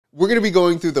We're going to be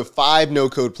going through the 5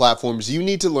 no-code platforms you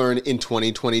need to learn in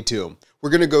 2022. We're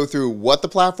going to go through what the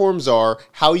platforms are,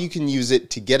 how you can use it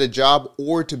to get a job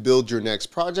or to build your next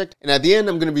project, and at the end,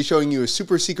 I'm going to be showing you a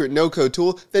super secret no-code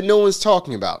tool that no one's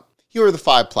talking about. Here are the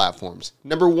 5 platforms.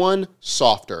 Number 1,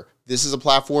 Softer. This is a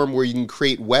platform where you can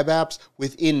create web apps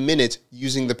within minutes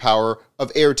using the power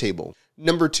of Airtable.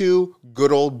 Number 2,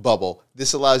 good old Bubble.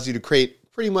 This allows you to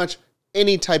create pretty much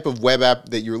any type of web app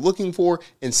that you're looking for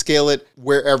and scale it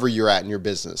wherever you're at in your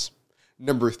business.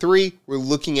 Number 3, we're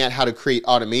looking at how to create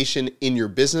automation in your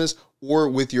business or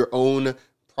with your own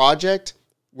project.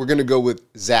 We're going to go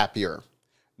with Zapier.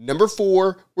 Number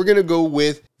 4, we're going to go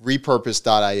with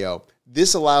Repurpose.io.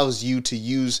 This allows you to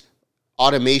use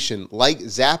automation like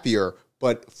Zapier,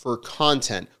 but for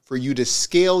content, for you to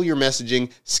scale your messaging,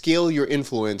 scale your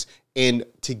influence, and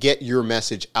to get your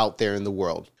message out there in the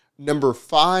world. Number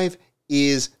 5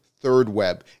 is Third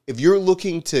Web. If you're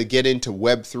looking to get into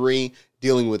Web3,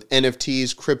 dealing with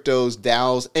NFTs, cryptos,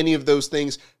 DAOs, any of those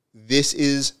things, this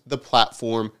is the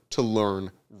platform to learn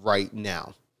right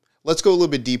now. Let's go a little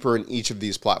bit deeper in each of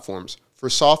these platforms. For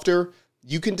Softer,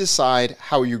 you can decide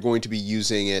how you're going to be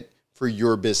using it for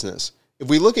your business. If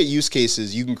we look at use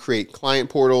cases, you can create client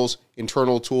portals,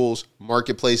 internal tools,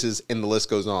 marketplaces, and the list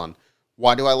goes on.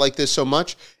 Why do I like this so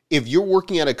much? If you're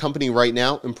working at a company right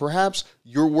now and perhaps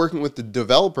you're working with the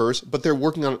developers, but they're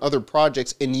working on other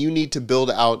projects and you need to build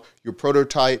out your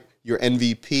prototype, your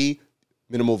MVP,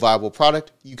 minimal viable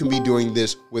product, you can be doing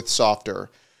this with Softer.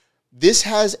 This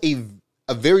has a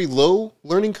very low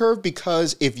learning curve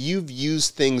because if you've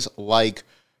used things like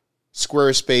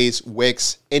Squarespace,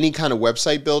 Wix, any kind of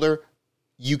website builder,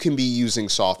 you can be using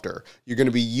Softer. You're going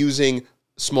to be using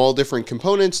small different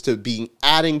components to be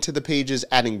adding to the pages,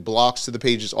 adding blocks to the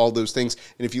pages, all those things.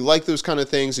 And if you like those kind of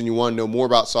things and you want to know more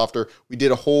about Softer, we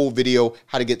did a whole video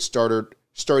how to get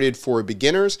started for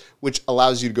beginners, which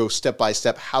allows you to go step by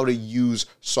step how to use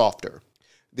Softer.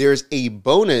 There's a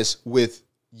bonus with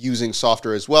using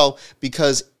Softer as well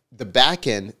because the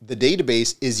backend, the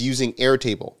database, is using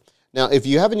Airtable. Now, if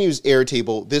you haven't used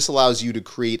Airtable, this allows you to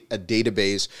create a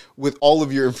database with all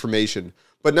of your information.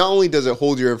 But not only does it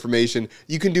hold your information,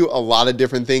 you can do a lot of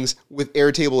different things with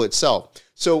Airtable itself.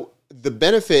 So the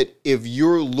benefit, if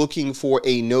you're looking for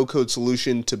a no-code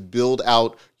solution to build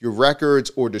out your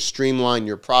records or to streamline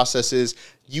your processes,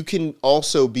 you can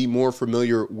also be more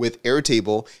familiar with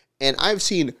Airtable. And I've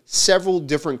seen several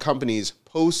different companies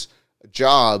post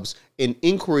jobs and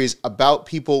inquiries about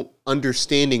people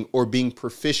understanding or being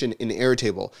proficient in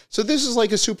Airtable. So this is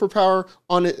like a superpower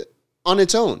on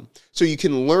its own. So you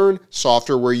can learn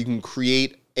Softer where you can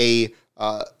create a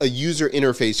user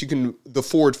interface. You can, the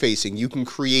forward facing, you can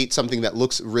create something that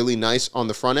looks really nice on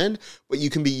the front end, but you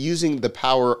can be using the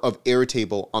power of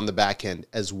Airtable on the back end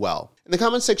as well. In the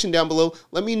comment section down below,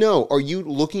 let me know, are you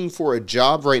looking for a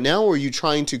job right now or are you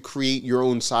trying to create your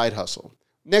own side hustle?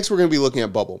 Next, we're going to be looking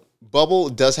at Bubble. Bubble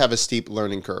does have a steep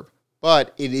learning curve,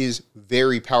 but it is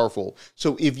very powerful.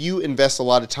 So if you invest a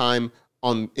lot of time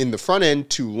in the front end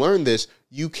to learn this,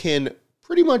 you can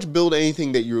pretty much build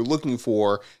anything that you're looking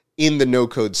for in the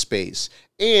no-code space.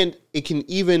 And it can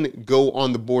even go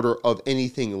on the border of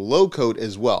anything low-code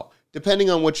as well, depending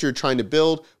on what you're trying to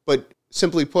build. But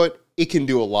simply put, it can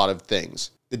do a lot of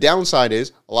things. The downside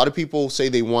is a lot of people say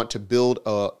they want to build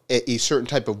a certain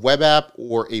type of web app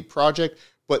or a project,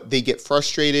 but they get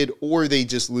frustrated or they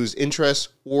just lose interest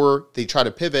or they try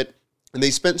to pivot. And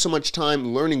they spent so much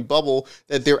time learning Bubble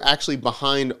that they're actually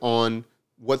behind on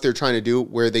what they're trying to do,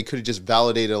 where they could have just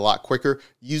validated a lot quicker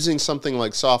using something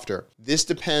like Softer. This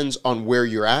depends on where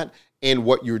you're at and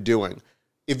what you're doing.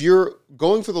 If you're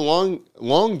going for the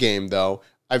long game, though,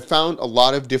 I've found a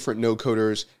lot of different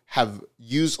no-coders have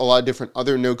used a lot of different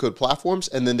other no-code platforms,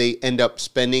 and then they end up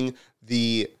spending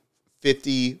the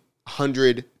 50,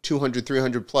 100, 200,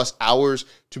 300 plus hours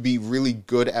to be really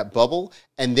good at Bubble.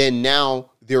 And then now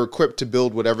they're equipped to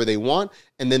build whatever they want,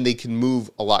 and then they can move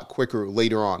a lot quicker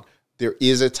later on. There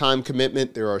is a time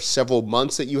commitment. There are several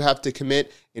months that you have to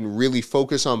commit and really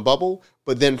focus on Bubble.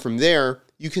 But then from there,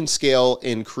 you can scale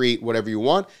and create whatever you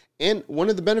want. And one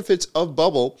of the benefits of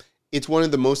Bubble, it's one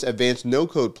of the most advanced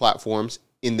no-code platforms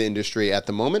in the industry at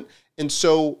the moment. And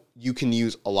so you can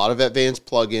use a lot of advanced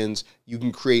plugins. You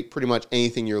can create pretty much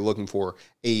anything you're looking for.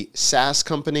 A SaaS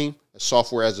company, a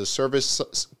software as a service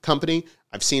company,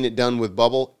 I've seen it done with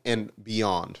Bubble and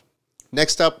beyond.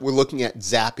 Next up, we're looking at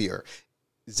Zapier.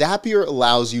 Zapier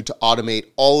allows you to automate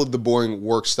all of the boring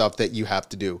work stuff that you have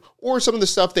to do, or some of the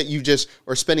stuff that you just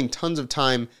are spending tons of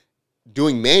time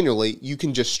doing manually. You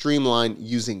can just streamline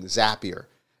using Zapier.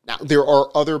 Now, there are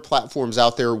other platforms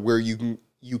out there where you can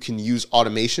you can use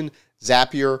automation.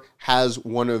 Zapier has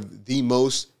one of the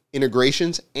most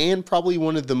integrations and probably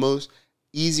one of the most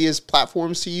easiest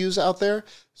platforms to use out there.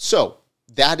 So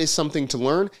that is something to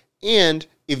learn. And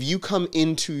if you come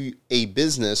into a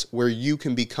business where you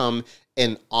can become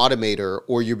an automator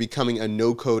or you're becoming a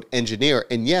no-code engineer,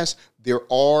 and yes, there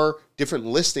are different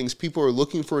listings. People are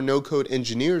looking for no-code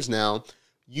engineers now.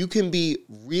 You can be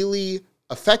really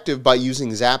effective by using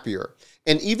Zapier.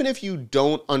 And even if you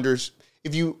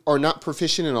if you are not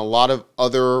proficient in a lot of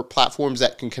other platforms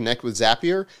that can connect with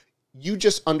Zapier,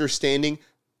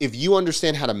 if you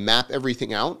understand how to map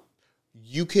everything out,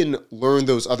 you can learn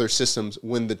those other systems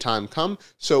when the time comes.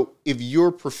 So if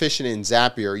you're proficient in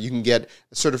Zapier, you can get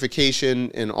a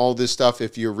certification and all this stuff.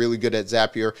 If you're really good at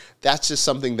Zapier, that's just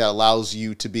something that allows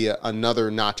you to be another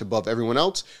notch above everyone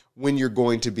else when you're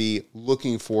going to be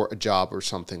looking for a job or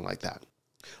something like that.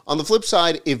 On the flip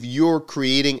side, if you're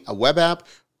creating a web app,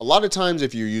 a lot of times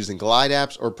if you're using Glide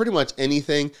apps or pretty much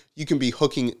anything, you can be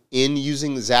hooking in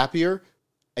using Zapier.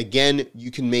 Again,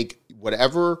 you can make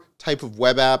whatever type of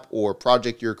web app or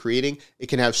project you're creating, it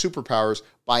can have superpowers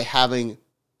by having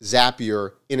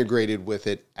Zapier integrated with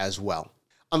it as well.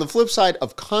 On the flip side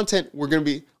of content, if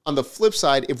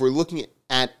we're looking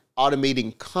at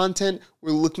automating content,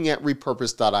 we're looking at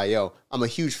repurpose.io. I'm a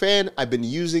huge fan. I've been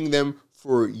using them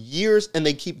for years and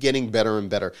they keep getting better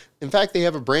and better. In fact, they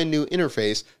have a brand new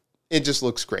interface. It just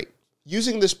looks great.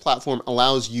 Using this platform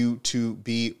allows you to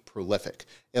be prolific.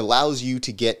 It allows you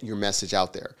to get your message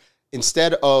out there.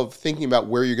 Instead of thinking about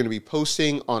where you're going to be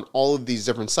posting on all of these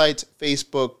different sites,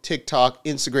 Facebook, TikTok,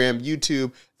 Instagram,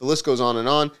 YouTube, the list goes on,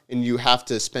 and you have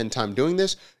to spend time doing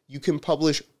this, you can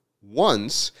publish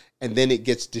once and then it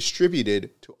gets distributed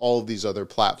to all of these other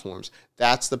platforms.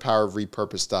 That's the power of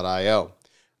repurpose.io.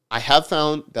 I have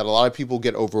found that a lot of people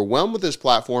get overwhelmed with this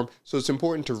platform, so it's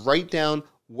important to write down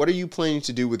what are you planning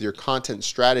to do with your content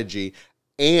strategy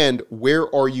and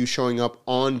where are you showing up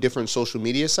on different social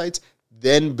media sites,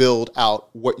 then build out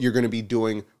what you're going to be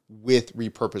doing with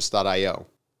repurpose.io.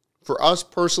 For us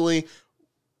personally,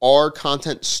 our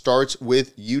content starts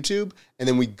with YouTube and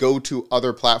then we go to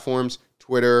other platforms,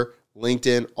 Twitter,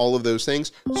 LinkedIn, all of those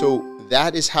things. So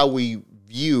that is how we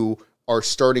view our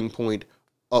starting point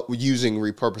using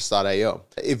repurpose.io.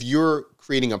 If you're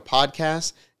creating a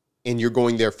podcast and you're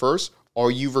going there first,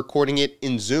 are you recording it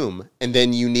in Zoom and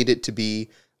then you need it to be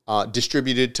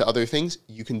distributed to other things?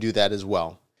 You can do that as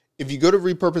well. If you go to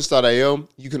repurpose.io,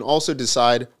 you can also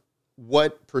decide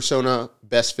what persona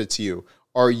best fits you.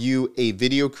 Are you a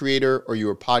video creator? Are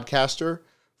you a podcaster?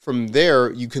 From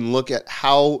there, you can look at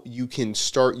how you can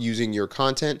start using your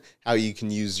content, how you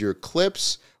can use your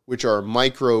clips, which are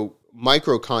micro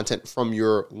content from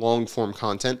your long form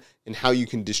content, and how you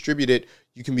can distribute it.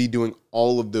 You can be doing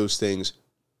all of those things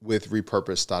with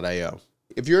repurpose.io.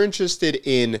 If you're interested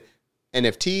in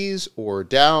NFTs or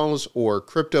DAOs or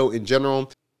crypto in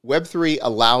general, Web3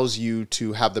 allows you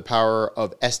to have the power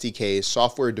of SDKs,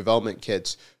 software development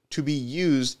kits, to be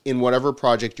used in whatever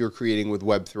project you're creating with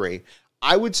Web3.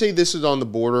 I would say this is on the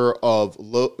border of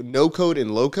no code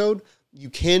and low code.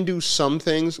 You can do some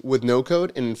things with no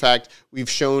code. And in fact, we've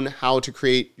shown how to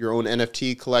create your own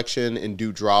NFT collection and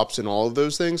do drops and all of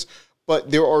those things.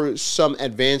 But there are some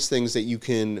advanced things that you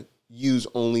can use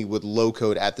only with low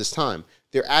code at this time.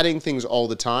 They're adding things all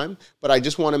the time, but I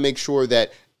just want to make sure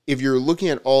that if you're looking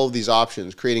at all of these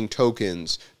options, creating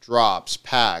tokens, drops,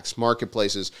 packs,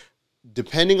 marketplaces,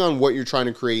 depending on what you're trying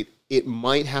to create, it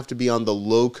might have to be on the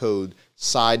low code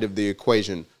side of the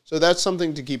equation. So that's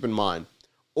something to keep in mind.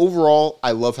 Overall,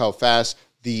 I love how fast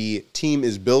the team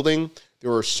is building.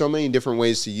 There are so many different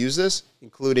ways to use this,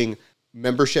 including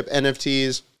membership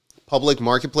NFTs, public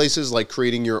marketplaces like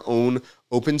creating your own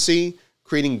OpenSea,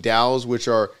 creating DAOs, which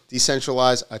are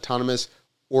decentralized autonomous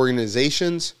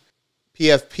organizations,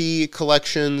 PFP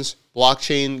collections,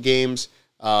 blockchain games.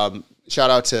 Shout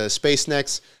out to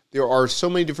SpaceNext. There are so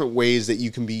many different ways that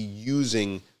you can be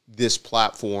using this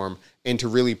platform and to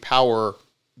really power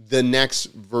the next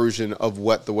version of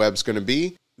what the web's going to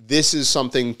be. This is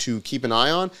something to keep an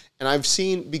eye on. And I've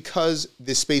seen, because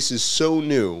this space is so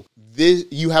new,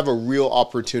 you have a real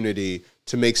opportunity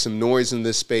to make some noise in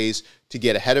this space, to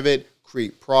get ahead of it,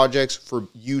 create projects for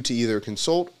you to either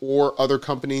consult or other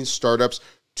companies, startups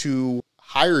to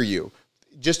hire you.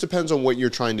 It just depends on what you're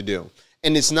trying to do.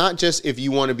 And it's not just if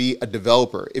you want to be a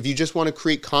developer, if you just want to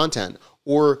create content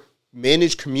or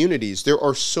manage communities, there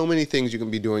are so many things you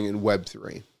can be doing in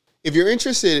Web3. If you're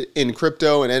interested in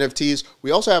crypto and NFTs,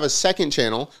 we also have a second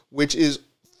channel, which is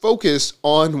focused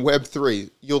on Web3.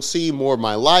 You'll see more of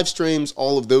my live streams,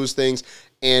 all of those things,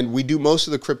 and we do most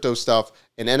of the crypto stuff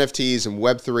and NFTs and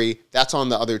Web3. That's on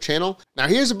the other channel. Now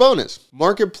here's a bonus.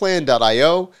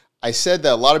 Marketplan.io. I said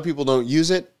that a lot of people don't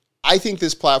use it. I think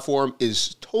this platform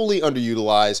is totally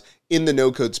underutilized in the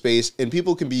no-code space, and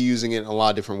people can be using it in a lot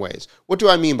of different ways. What do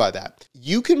I mean by that?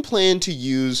 You can plan to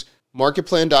use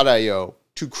Marketplan.io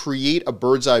to create a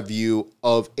bird's eye view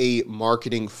of a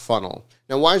marketing funnel.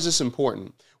 Now, why is this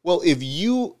important? Well, if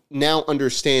you now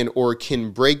understand or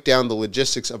can break down the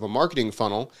logistics of a marketing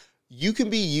funnel, you can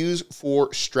be used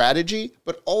for strategy,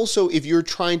 but also if you're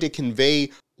trying to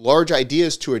convey large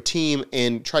ideas to a team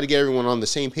and try to get everyone on the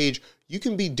same page, you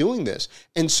can be doing this.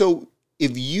 And so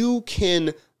if you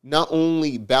can not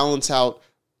only balance out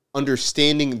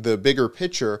understanding the bigger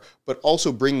picture, but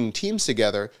also bringing teams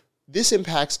together, this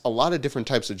impacts a lot of different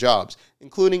types of jobs,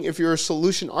 including if you're a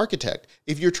solution architect,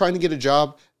 if you're trying to get a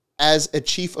job as a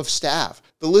chief of staff.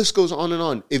 The list goes on and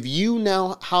on. If you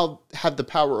now have the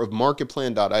power of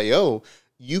Marketplan.io,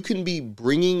 you can be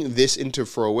bringing this into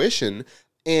fruition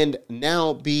and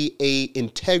now be an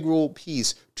integral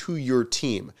piece to your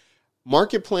team.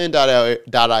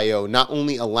 Marketplan.io not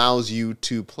only allows you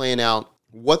to plan out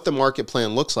what the market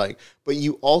plan looks like, but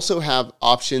you also have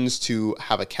options to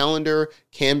have a calendar,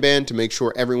 Kanban to make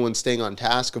sure everyone's staying on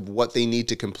task of what they need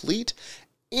to complete,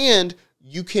 and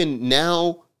you can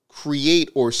now create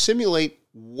or simulate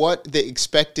what the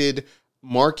expected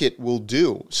market will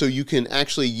do. So you can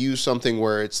actually use something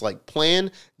where it's like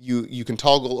plan, you can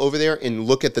toggle over there and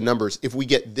look at the numbers. If we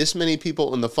get this many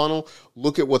people in the funnel,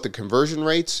 look at what the conversion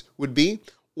rates would be.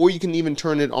 Or you can even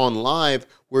turn it on live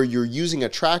where you're using a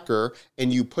tracker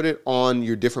and you put it on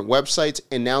your different websites,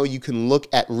 and now you can look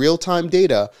at real-time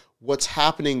data, what's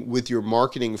happening with your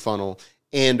marketing funnel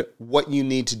and what you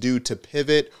need to do to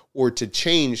pivot or to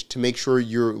change to make sure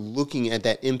you're looking at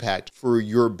that impact for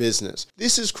your business.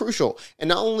 This is crucial. And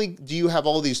not only do you have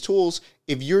all these tools,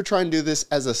 if you're trying to do this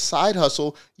as a side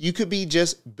hustle, you could be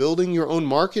just building your own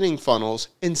marketing funnels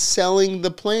and selling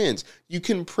the plans. You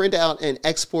can print out and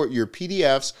export your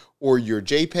PDFs or your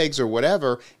JPEGs or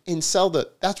whatever and sell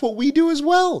that's what we do as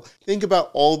well. Think about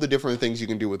all the different things you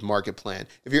can do with MarketPlan.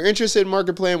 If you're interested in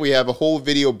MarketPlan, we have a whole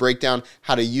video breakdown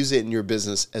how to use it in your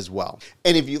business as well.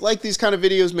 And if you like these kind of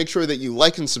videos, make sure that you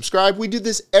like and subscribe. We do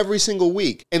this every single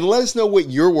week. And let us know what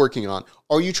you're working on.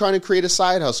 Are you trying to create a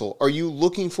side hustle? Are you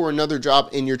looking for another job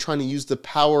and you're trying to use the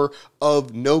power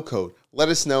of no code? Let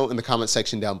us know in the comment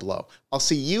section down below. I'll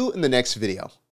see you in the next video.